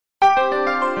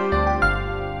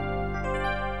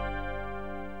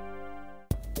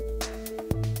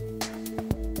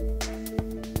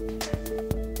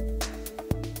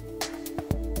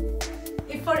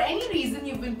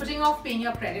putting off paying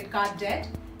your credit card debt,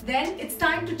 then it's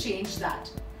time to change that.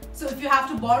 So if you have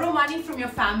to borrow money from your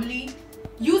family,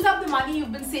 use up the money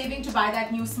you've been saving to buy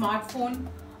that new smartphone,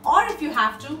 or if you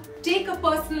have to, take a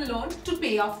personal loan to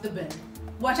pay off the bill.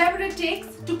 Whatever it takes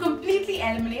to completely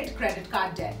eliminate credit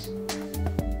card debt.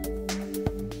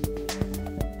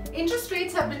 Interest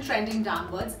rates have been trending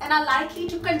downwards and are likely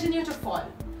to continue to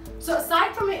fall. So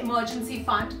aside from your emergency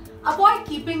fund, avoid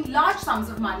keeping large sums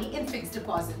of money in fixed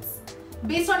deposits.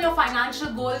 Based on your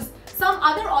financial goals, some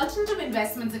other alternative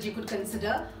investments that you could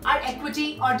consider are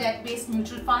equity or debt-based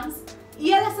mutual funds,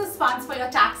 ELSS funds for your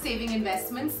tax-saving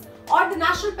investments, or the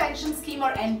National Pension Scheme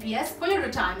or NPS for your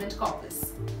retirement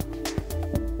corpus.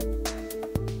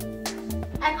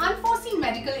 An unforeseen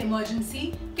medical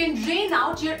emergency can drain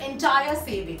out your entire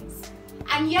savings.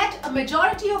 And yet, a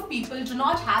majority of people do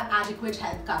not have adequate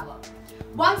health cover.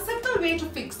 One simple way to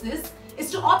fix this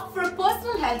is to opt for a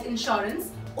personal health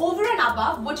insurance over and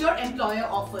above what your employer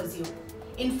offers you.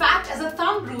 In fact, as a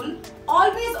thumb rule,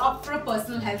 always opt for a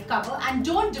personal health cover and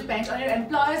don't depend on your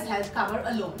employer's health cover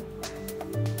alone.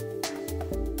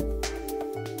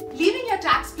 Leaving your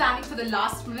tax planning for the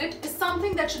last minute is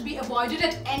something that should be avoided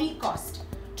at any cost.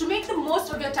 To make the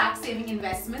most of your tax-saving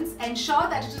investments, ensure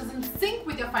that it is in sync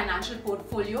with your financial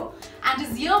portfolio and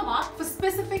is earmarked for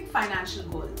specific financial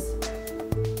goals.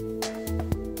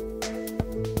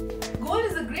 Gold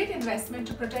is a great investment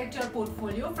to protect your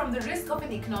portfolio from the risk of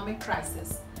an economic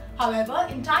crisis. However,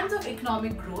 in times of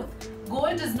economic growth,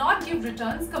 gold does not give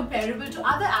returns comparable to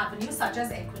other avenues such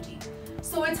as equity.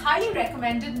 So it's highly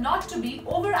recommended not to be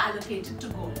over-allocated to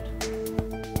gold.